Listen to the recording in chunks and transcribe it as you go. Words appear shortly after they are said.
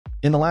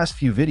In the last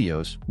few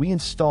videos, we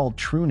installed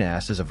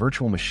TrueNAS as a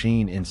virtual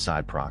machine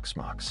inside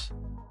Proxmox.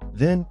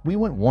 Then, we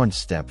went one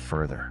step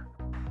further.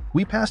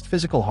 We passed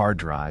physical hard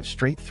drives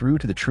straight through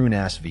to the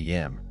TrueNAS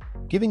VM,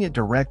 giving it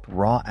direct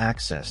raw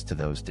access to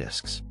those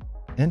disks.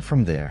 And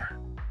from there,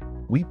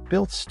 we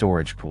built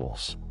storage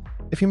pools.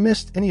 If you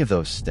missed any of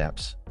those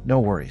steps, no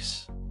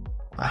worries.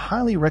 I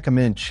highly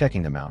recommend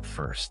checking them out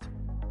first.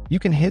 You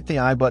can hit the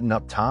I button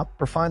up top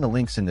or find the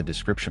links in the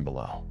description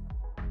below.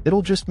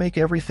 It'll just make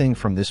everything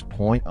from this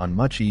point on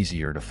much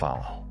easier to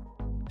follow.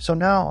 So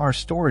now our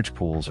storage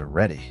pools are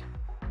ready.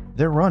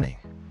 They're running.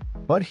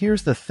 But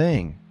here's the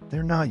thing,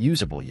 they're not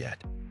usable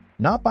yet.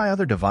 Not by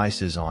other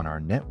devices on our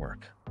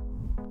network.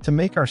 To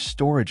make our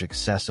storage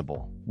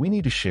accessible, we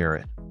need to share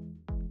it.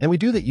 And we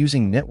do that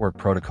using network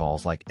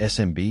protocols like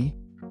SMB,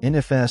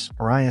 NFS,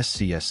 or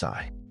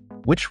ISCSI.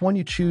 Which one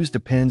you choose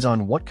depends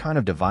on what kind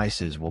of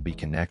devices we'll be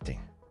connecting.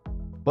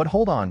 But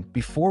hold on,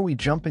 before we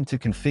jump into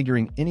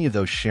configuring any of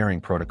those sharing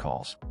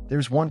protocols,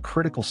 there's one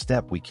critical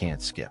step we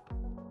can't skip.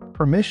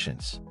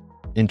 Permissions.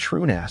 In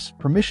TrueNAS,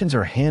 permissions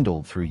are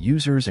handled through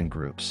users and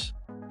groups.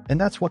 And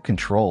that's what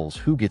controls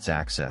who gets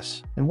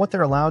access and what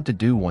they're allowed to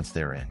do once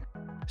they're in.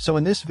 So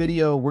in this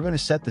video, we're going to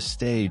set the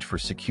stage for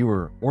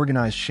secure,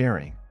 organized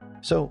sharing.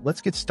 So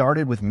let's get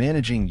started with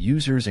managing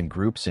users and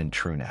groups in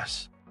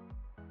TrueNAS.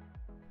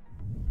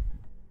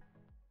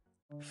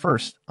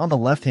 First, on the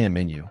left-hand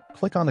menu,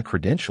 click on the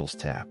Credentials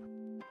tab.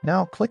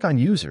 Now click on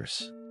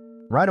Users.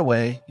 Right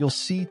away, you'll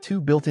see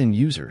two built-in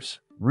users,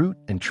 Root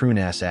and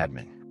TrueNAS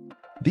Admin.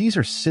 These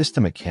are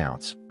system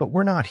accounts, but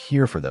we're not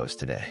here for those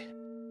today.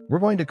 We're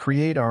going to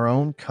create our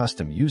own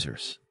custom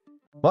users.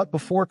 But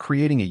before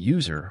creating a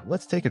user,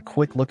 let's take a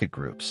quick look at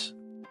groups.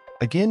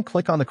 Again,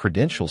 click on the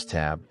Credentials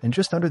tab, and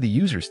just under the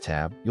Users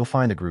tab, you'll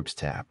find the Groups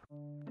tab.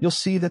 You'll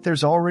see that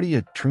there's already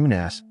a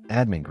TrueNAS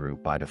admin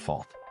group by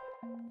default.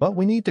 But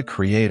we need to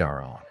create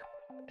our own.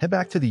 Head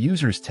back to the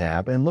Users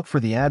tab and look for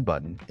the Add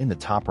button in the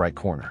top right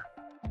corner.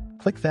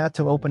 Click that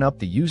to open up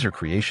the user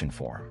creation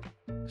form.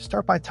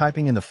 Start by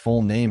typing in the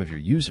full name of your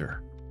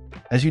user.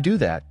 As you do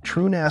that,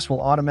 TrueNAS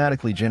will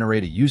automatically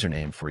generate a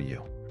username for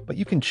you, but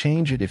you can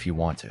change it if you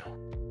want to.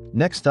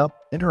 Next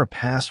up, enter a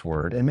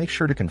password and make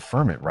sure to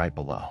confirm it right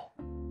below.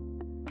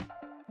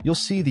 You'll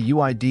see the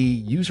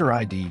UID user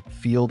ID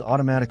field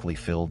automatically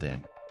filled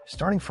in,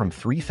 starting from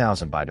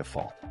 3000 by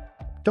default.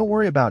 Don't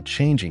worry about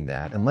changing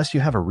that unless you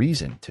have a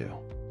reason to.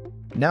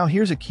 Now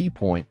here's a key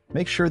point,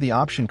 make sure the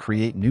option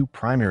Create New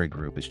Primary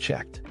Group is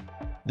checked.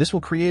 This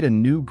will create a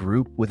new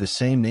group with the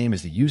same name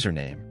as the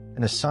username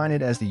and assign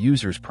it as the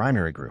user's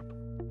primary group.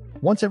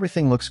 Once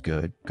everything looks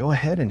good, go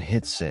ahead and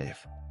hit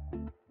Save.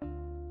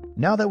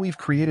 Now that we've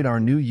created our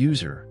new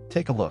user,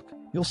 take a look.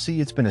 You'll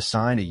see it's been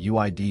assigned a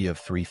UID of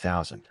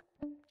 3000.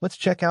 Let's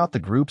check out the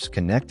groups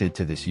connected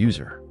to this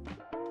user.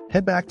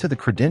 Head back to the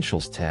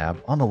Credentials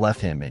tab on the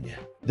left-hand menu.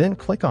 Then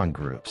click on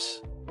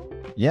Groups.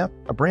 Yep,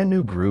 a brand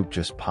new group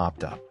just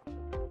popped up.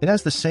 It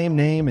has the same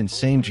name and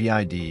same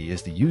GID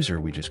as the user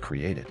we just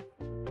created.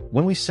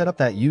 When we set up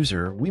that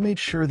user, we made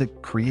sure the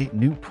Create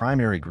New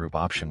Primary Group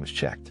option was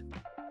checked.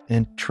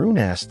 And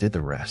TrueNAS did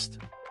the rest.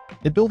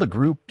 It built a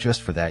group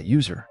just for that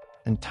user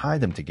and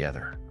tied them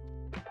together.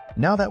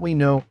 Now that we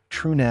know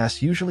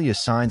TrueNAS usually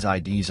assigns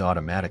IDs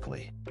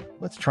automatically,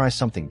 let's try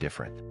something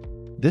different.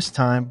 This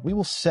time, we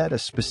will set a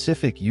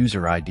specific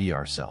user ID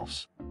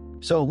ourselves.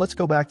 So let's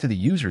go back to the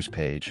Users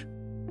page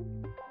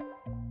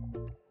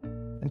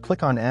and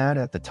click on Add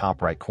at the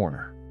top right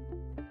corner.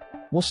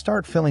 We'll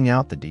start filling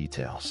out the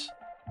details.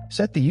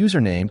 Set the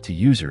username to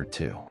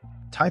user2.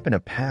 Type in a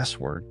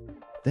password,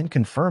 then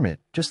confirm it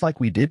just like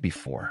we did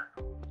before.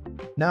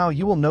 Now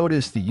you will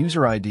notice the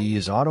user ID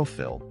is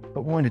autofilled,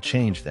 but we're going to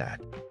change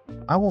that.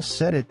 I will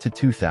set it to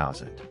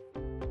 2000.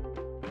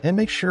 And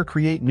make sure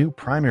Create New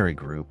Primary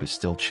Group is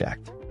still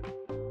checked.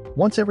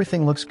 Once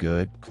everything looks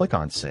good, click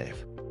on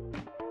Save.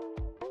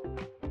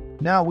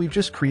 Now we've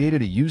just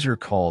created a user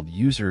called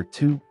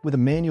user2 with a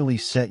manually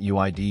set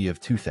UID of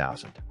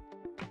 2000.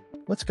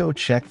 Let's go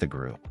check the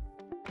group.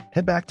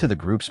 Head back to the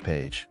Groups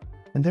page,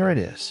 and there it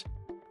is.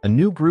 A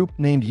new group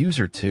named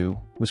user2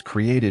 was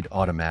created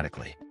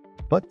automatically.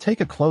 But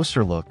take a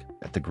closer look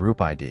at the group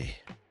ID.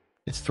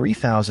 It's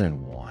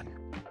 3001,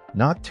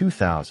 not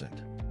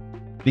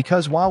 2000.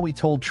 Because while we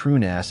told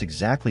TrueNAS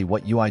exactly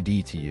what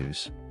UID to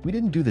use, we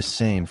didn't do the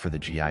same for the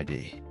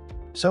GID.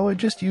 So it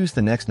just used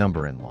the next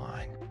number in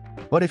line.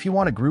 But if you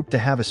want a group to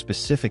have a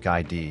specific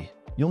ID,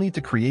 you'll need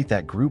to create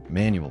that group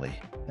manually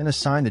and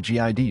assign the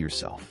GID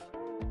yourself.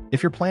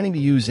 If you're planning to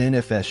use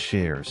NFS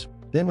shares,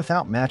 then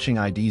without matching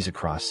IDs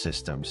across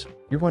systems,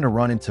 you're going to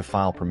run into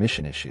file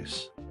permission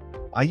issues.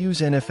 I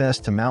use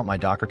NFS to mount my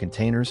Docker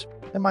containers,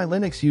 and my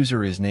Linux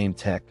user is named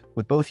Tech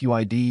with both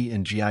UID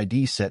and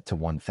GID set to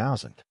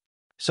 1000.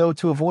 So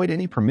to avoid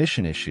any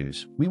permission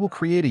issues, we will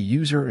create a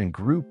user and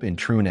group in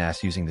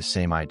TrueNAS using the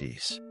same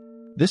IDs.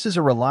 This is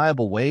a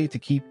reliable way to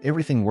keep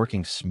everything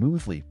working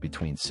smoothly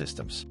between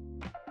systems.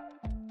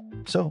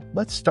 So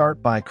let's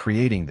start by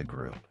creating the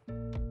group.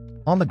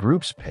 On the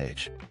Groups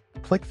page,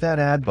 click that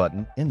Add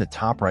button in the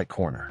top right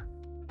corner.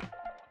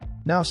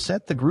 Now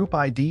set the group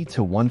ID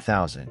to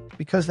 1000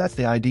 because that's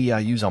the ID I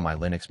use on my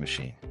Linux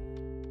machine.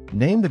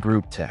 Name the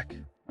group Tech.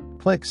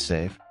 Click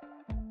Save.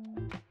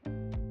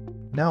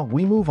 Now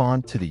we move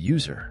on to the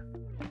user.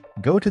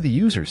 Go to the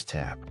Users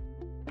tab.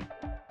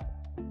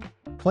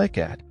 Click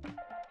Add.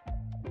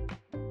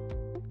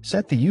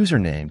 Set the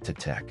username to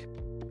Tech.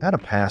 Add a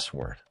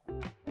password.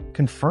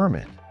 Confirm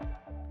it.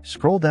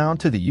 Scroll down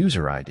to the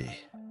user ID.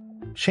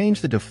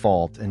 Change the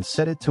default and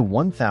set it to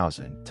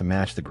 1000 to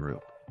match the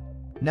group.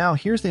 Now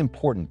here's the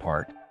important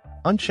part.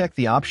 Uncheck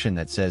the option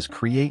that says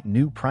Create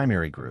New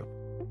Primary Group.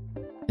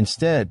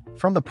 Instead,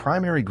 from the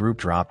Primary Group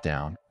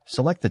drop-down,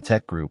 select the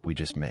Tech group we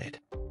just made.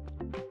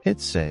 Hit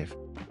Save.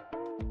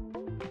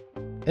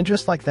 And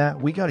just like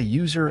that, we got a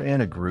user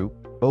and a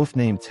group, both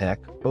named Tech,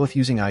 both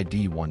using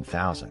ID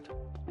 1000.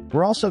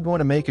 We're also going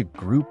to make a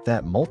group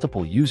that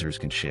multiple users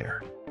can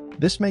share.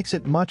 This makes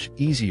it much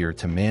easier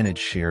to manage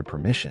shared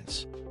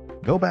permissions.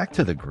 Go back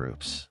to the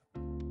groups.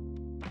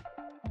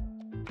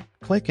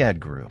 Click Add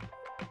Group.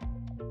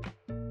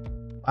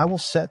 I will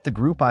set the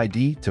group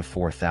ID to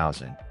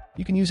 4000.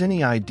 You can use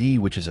any ID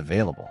which is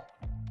available.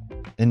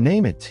 And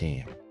name it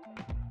Team.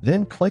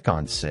 Then click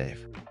on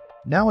Save.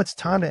 Now it's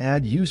time to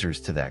add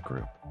users to that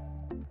group.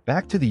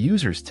 Back to the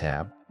Users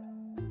tab.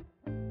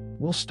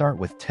 We'll start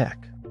with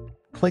Tech.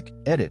 Click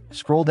Edit,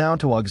 scroll down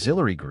to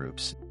Auxiliary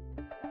Groups.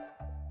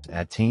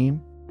 Add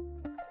Team.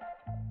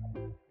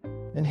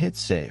 And hit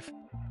Save.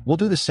 We'll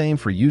do the same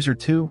for User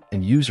 2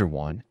 and User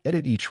 1.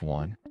 Edit each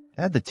one.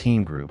 Add the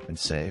Team group and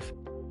save.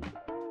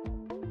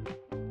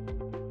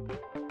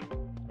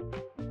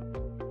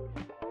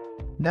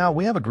 Now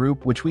we have a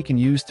group which we can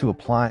use to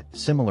apply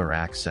similar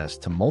access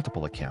to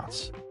multiple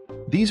accounts.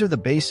 These are the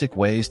basic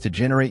ways to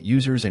generate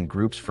users and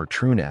groups for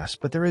TrueNAS,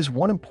 but there is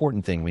one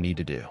important thing we need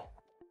to do.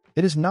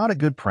 It is not a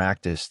good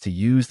practice to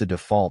use the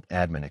default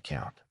admin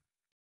account.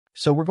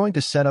 So we're going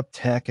to set up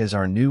Tech as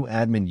our new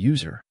admin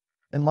user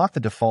and lock the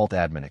default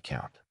admin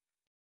account.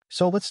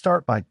 So let's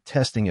start by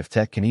testing if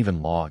Tech can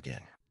even log in.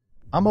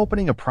 I'm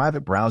opening a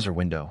private browser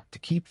window to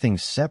keep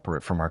things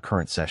separate from our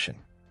current session.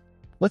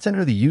 Let's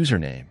enter the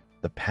username,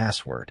 the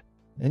password,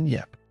 and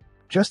yep,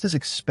 just as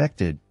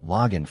expected,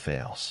 login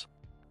fails.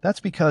 That's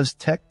because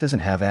Tech doesn't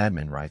have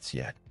admin rights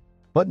yet.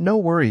 But no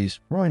worries,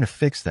 we're going to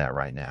fix that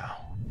right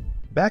now.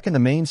 Back in the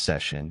main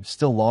session,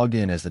 still logged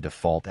in as the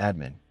default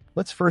admin,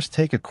 let's first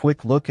take a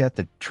quick look at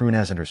the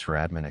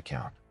TrueNAS_admin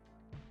account.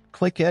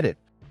 Click Edit,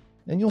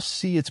 and you'll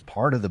see it's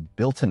part of the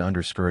built-in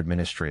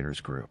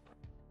administrators group.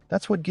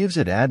 That's what gives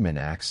it admin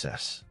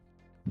access.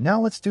 Now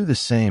let's do the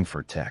same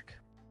for Tech.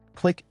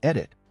 Click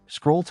Edit,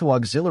 scroll to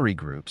Auxiliary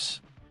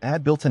Groups,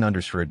 add built-in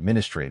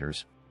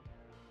administrators,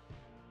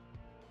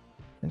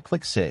 and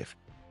click Save.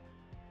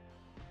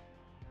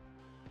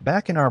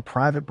 Back in our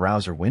private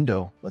browser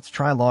window, let's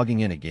try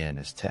logging in again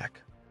as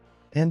Tech.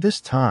 And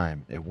this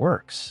time, it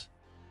works.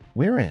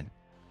 We're in.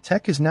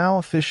 Tech is now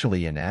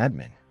officially an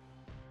admin.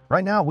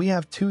 Right now, we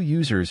have 2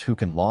 users who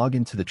can log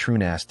into the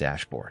TrueNAS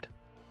dashboard.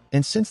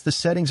 And since the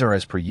settings are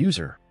as per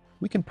user,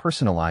 we can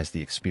personalize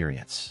the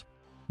experience.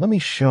 Let me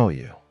show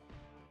you.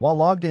 While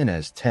logged in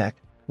as Tech,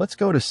 let's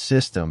go to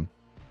System,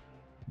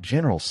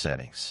 General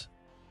Settings.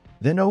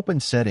 Then open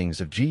Settings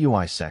of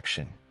GUI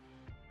section.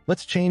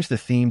 Let's change the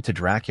theme to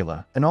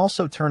Dracula and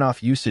also turn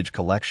off Usage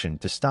Collection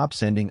to stop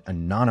sending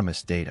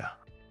anonymous data.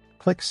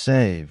 Click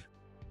Save.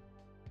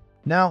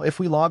 Now, if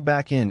we log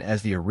back in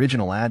as the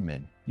original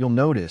admin, you'll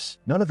notice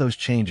none of those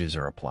changes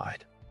are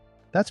applied.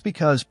 That's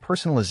because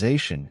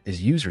personalization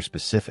is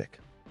user-specific.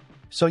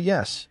 So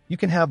yes, you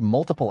can have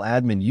multiple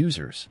admin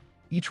users,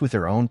 each with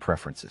their own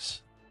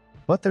preferences.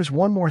 But there's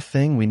one more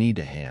thing we need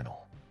to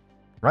handle.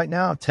 Right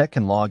now, Tech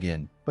can log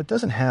in, but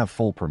doesn't have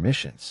full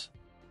permissions.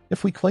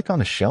 If we click on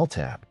the Shell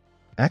tab,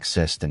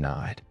 Access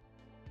Denied,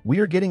 we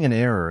are getting an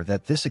error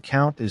that this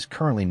account is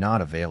currently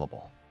not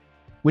available,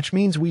 which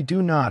means we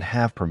do not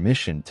have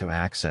permission to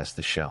access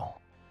the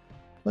shell.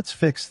 Let's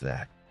fix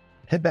that.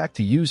 Head back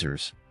to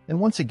Users, and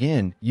once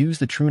again, use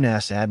the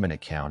TrueNAS admin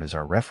account as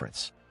our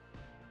reference.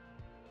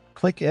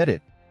 Click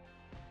Edit.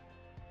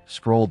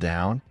 Scroll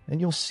down,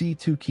 and you'll see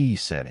 2 key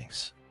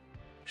settings.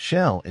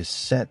 Shell is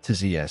set to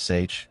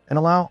ZSH, and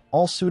allow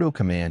all sudo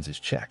commands is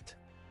checked.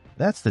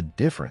 That's the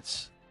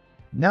difference.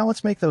 Now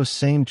let's make those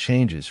same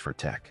changes for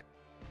Tech.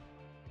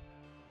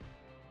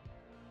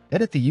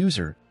 Edit the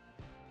user.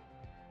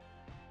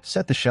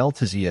 Set the shell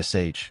to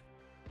ZSH.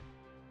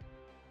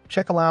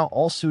 Check allow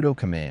all sudo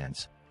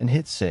commands, and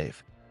hit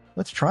Save.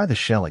 Let's try the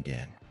shell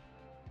again.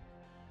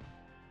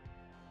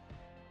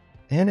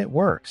 And it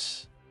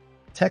works.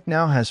 Tech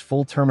now has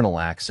full terminal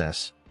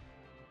access.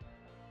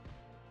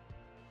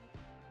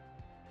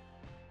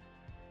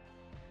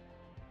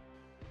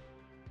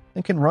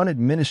 And can run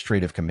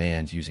administrative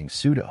commands using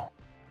sudo.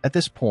 At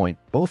this point,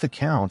 both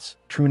accounts,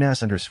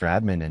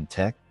 TrueNAS_admin and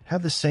Tech,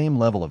 have the same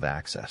level of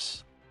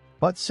access.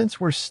 But since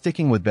we're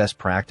sticking with best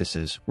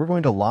practices, we're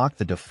going to lock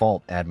the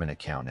default admin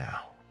account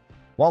now.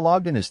 While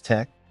logged in as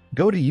Tech,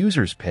 go to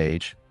Users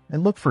page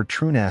and look for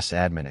TrueNAS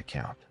admin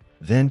account.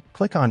 Then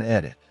click on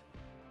Edit.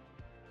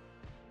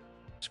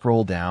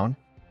 Scroll down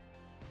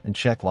and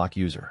check lock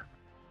user.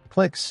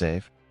 Click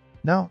Save.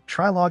 Now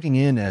try logging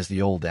in as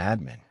the old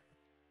admin.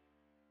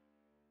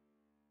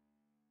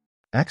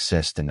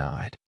 Access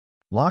denied.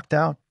 Locked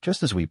out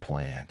just as we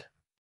planned.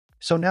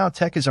 So now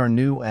Tech is our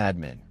new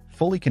admin,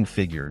 fully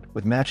configured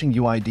with matching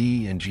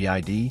UID and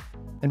GID,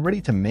 and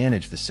ready to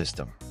manage the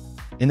system.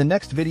 In the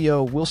next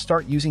video, we'll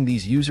start using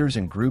these users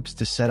and groups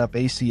to set up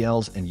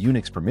ACLs and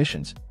Unix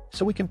permissions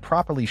so we can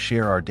properly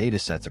share our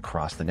datasets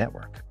across the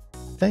network.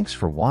 Thanks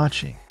for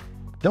watching.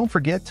 Don't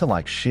forget to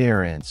like,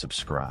 share, and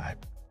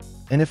subscribe.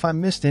 And if I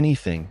missed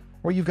anything,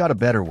 or you've got a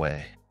better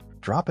way,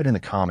 drop it in the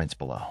comments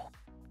below.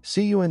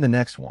 See you in the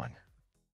next one.